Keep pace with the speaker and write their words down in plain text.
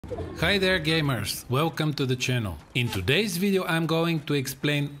Hi there gamers, welcome to the channel. In today's video I'm going to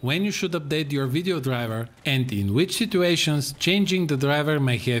explain when you should update your video driver and in which situations changing the driver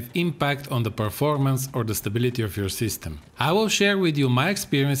may have impact on the performance or the stability of your system. I will share with you my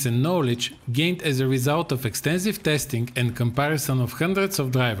experience and knowledge gained as a result of extensive testing and comparison of hundreds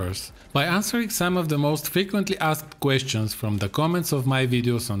of drivers by answering some of the most frequently asked questions from the comments of my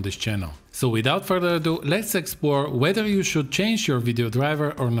videos on this channel. So without further ado, let's explore whether you should change your video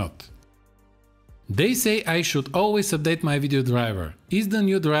driver or not. They say I should always update my video driver. Is the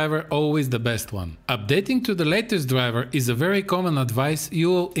new driver always the best one? Updating to the latest driver is a very common advice you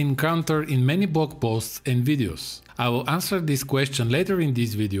will encounter in many blog posts and videos. I will answer this question later in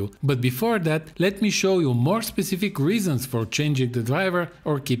this video, but before that, let me show you more specific reasons for changing the driver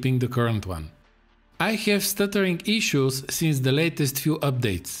or keeping the current one. I have stuttering issues since the latest few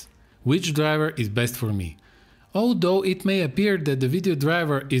updates. Which driver is best for me? Although it may appear that the video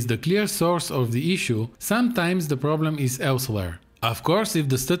driver is the clear source of the issue, sometimes the problem is elsewhere. Of course, if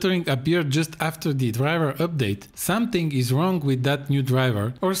the stuttering appeared just after the driver update, something is wrong with that new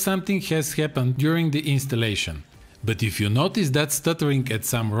driver or something has happened during the installation. But if you notice that stuttering at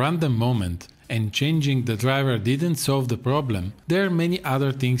some random moment and changing the driver didn't solve the problem, there are many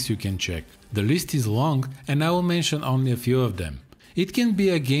other things you can check. The list is long and I will mention only a few of them. It can be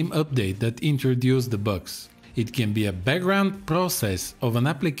a game update that introduced the bugs. It can be a background process of an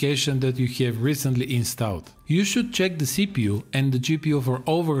application that you have recently installed. You should check the CPU and the GPU for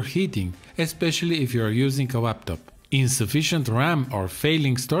overheating, especially if you are using a laptop. Insufficient RAM or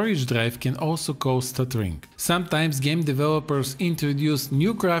failing storage drive can also cause stuttering. Sometimes game developers introduce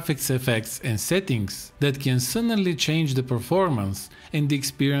new graphics effects and settings that can suddenly change the performance and the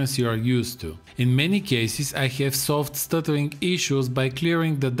experience you are used to. In many cases, I have solved stuttering issues by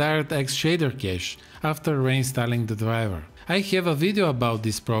clearing the DirectX shader cache after reinstalling the driver. I have a video about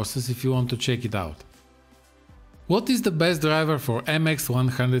this process if you want to check it out. What is the best driver for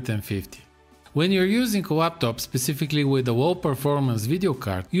MX150? When you're using a laptop, specifically with a low performance video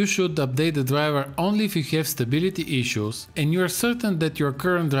card, you should update the driver only if you have stability issues and you are certain that your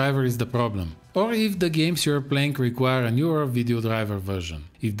current driver is the problem, or if the games you're playing require a newer video driver version.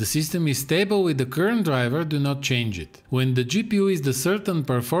 If the system is stable with the current driver, do not change it. When the GPU is the certain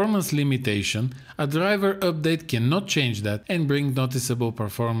performance limitation, a driver update cannot change that and bring noticeable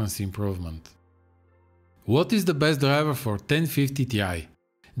performance improvement. What is the best driver for 1050 Ti?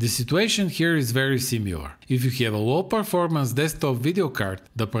 The situation here is very similar. If you have a low performance desktop video card,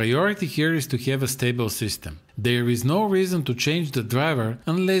 the priority here is to have a stable system. There is no reason to change the driver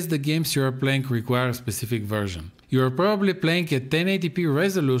unless the games you are playing require a specific version. You are probably playing at 1080p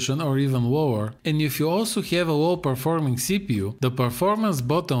resolution or even lower, and if you also have a low performing CPU, the performance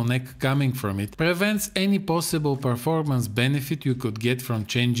bottleneck coming from it prevents any possible performance benefit you could get from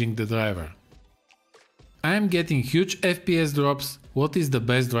changing the driver. I am getting huge FPS drops. What is the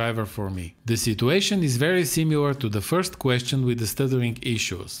best driver for me? The situation is very similar to the first question with the stuttering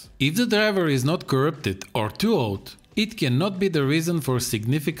issues. If the driver is not corrupted or too old, it cannot be the reason for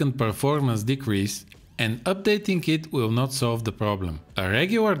significant performance decrease, and updating it will not solve the problem. A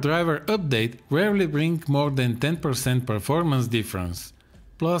regular driver update rarely brings more than 10% performance difference,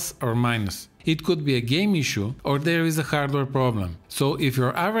 plus or minus. It could be a game issue or there is a hardware problem. So if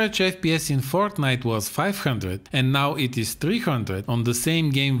your average FPS in Fortnite was 500 and now it is 300 on the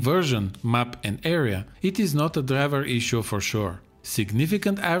same game version, map and area, it is not a driver issue for sure.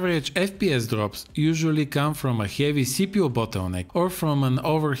 Significant average FPS drops usually come from a heavy CPU bottleneck or from an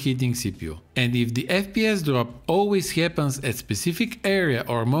overheating CPU. And if the FPS drop always happens at specific area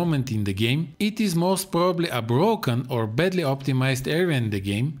or moment in the game, it is most probably a broken or badly optimized area in the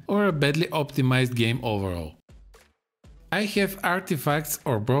game or a badly optimized game overall. I have artifacts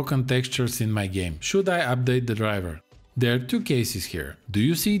or broken textures in my game. Should I update the driver? There are two cases here. Do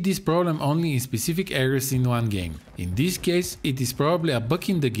you see this problem only in specific areas in one game? In this case, it is probably a bug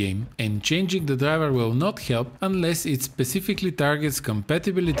in the game and changing the driver will not help unless it specifically targets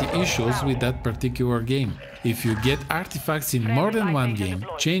compatibility issues with that particular game. If you get artifacts in more than one game,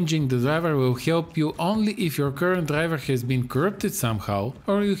 changing the driver will help you only if your current driver has been corrupted somehow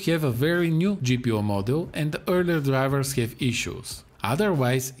or you have a very new GPU model and the earlier drivers have issues.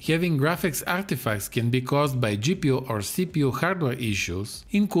 Otherwise, having graphics artifacts can be caused by GPU or CPU hardware issues,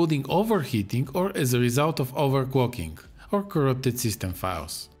 including overheating or as a result of overclocking, or corrupted system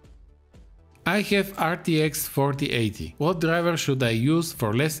files. I have RTX 4080. What driver should I use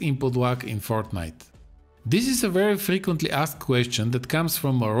for less input lag in Fortnite? This is a very frequently asked question that comes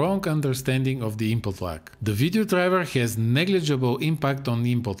from a wrong understanding of the input lag. The video driver has negligible impact on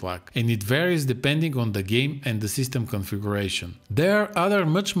input lag, and it varies depending on the game and the system configuration. There are other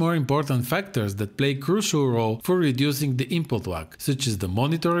much more important factors that play a crucial role for reducing the input lag, such as the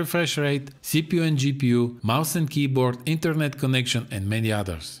monitor refresh rate, CPU and GPU, mouse and keyboard, internet connection, and many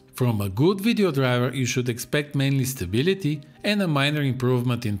others. From a good video driver, you should expect mainly stability and a minor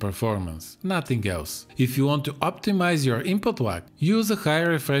improvement in performance, nothing else. If you want to optimize your input lag, use a high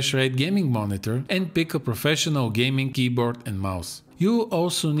refresh rate gaming monitor and pick a professional gaming keyboard and mouse. You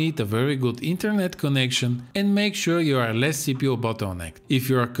also need a very good internet connection and make sure you are less CPU bottlenecked. If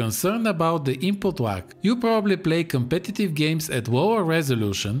you are concerned about the input lag, you probably play competitive games at lower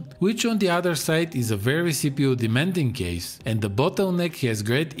resolution, which on the other side is a very CPU demanding case, and the bottleneck has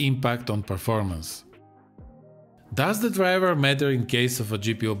great impact on performance. Does the driver matter in case of a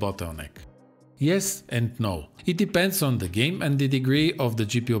GPU bottleneck? Yes and no. It depends on the game and the degree of the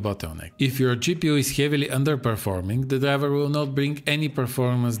GPU bottleneck. If your GPU is heavily underperforming, the driver will not bring any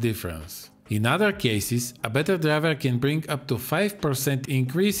performance difference. In other cases, a better driver can bring up to 5%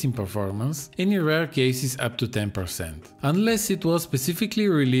 increase in performance, and in rare cases up to 10%, unless it was specifically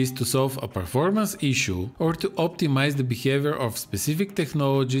released to solve a performance issue or to optimize the behavior of specific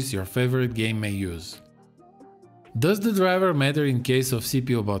technologies your favorite game may use. Does the driver matter in case of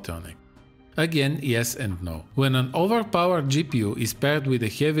CPU bottleneck? Again, yes and no. When an overpowered GPU is paired with a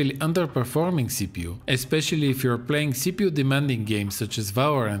heavily underperforming CPU, especially if you're playing CPU-demanding games such as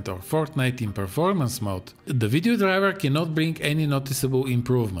Valorant or Fortnite in performance mode, the video driver cannot bring any noticeable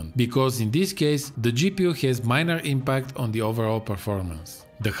improvement, because in this case, the GPU has minor impact on the overall performance.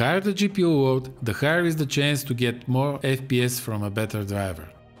 The higher the GPU load, the higher is the chance to get more FPS from a better driver.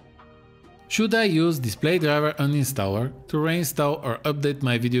 Should I use Display Driver Uninstaller to reinstall or update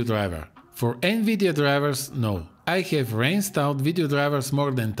my video driver? For NVIDIA drivers, no. I have reinstalled video drivers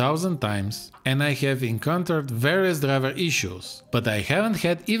more than 1000 times, and I have encountered various driver issues, but I haven't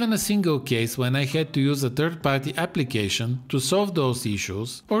had even a single case when I had to use a third-party application to solve those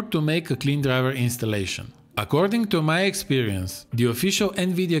issues or to make a clean driver installation. According to my experience, the official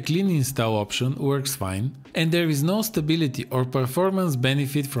NVIDIA Clean Install option works fine, and there is no stability or performance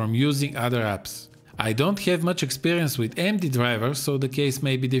benefit from using other apps. I don't have much experience with AMD drivers, so the case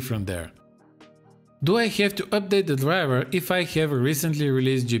may be different there. Do I have to update the driver if I have a recently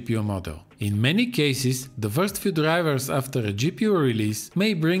released GPU model? In many cases, the first few drivers after a GPU release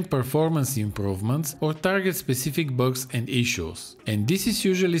may bring performance improvements or target specific bugs and issues, and this is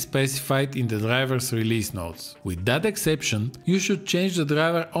usually specified in the driver's release notes. With that exception, you should change the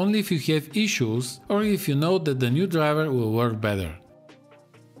driver only if you have issues or if you know that the new driver will work better.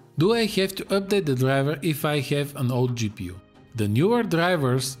 Do I have to update the driver if I have an old GPU? The newer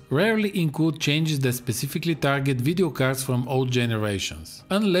drivers rarely include changes that specifically target video cards from old generations,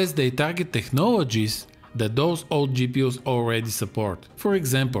 unless they target technologies that those old GPUs already support, for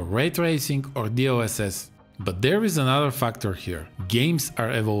example ray tracing or DLSS. But there is another factor here. Games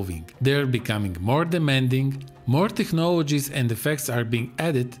are evolving, they are becoming more demanding, more technologies and effects are being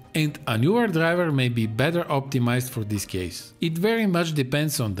added, and a newer driver may be better optimized for this case. It very much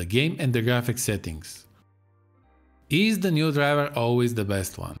depends on the game and the graphics settings. Is the new driver always the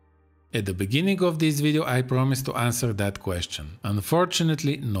best one? At the beginning of this video I promised to answer that question.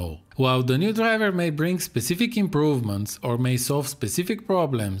 Unfortunately, no. While the new driver may bring specific improvements or may solve specific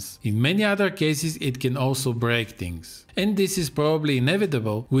problems, in many other cases it can also break things. And this is probably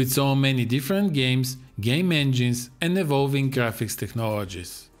inevitable with so many different games, game engines, and evolving graphics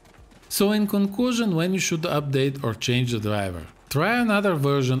technologies. So in conclusion, when you should update or change the driver? Try another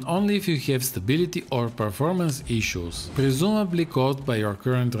version only if you have stability or performance issues, presumably caused by your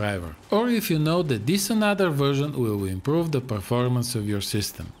current driver, or if you know that this another version will improve the performance of your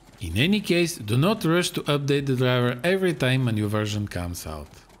system. In any case, do not rush to update the driver every time a new version comes out.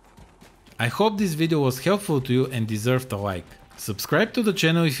 I hope this video was helpful to you and deserved a like. Subscribe to the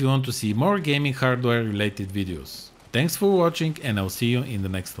channel if you want to see more gaming hardware related videos. Thanks for watching, and I'll see you in the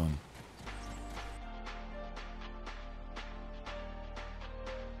next one.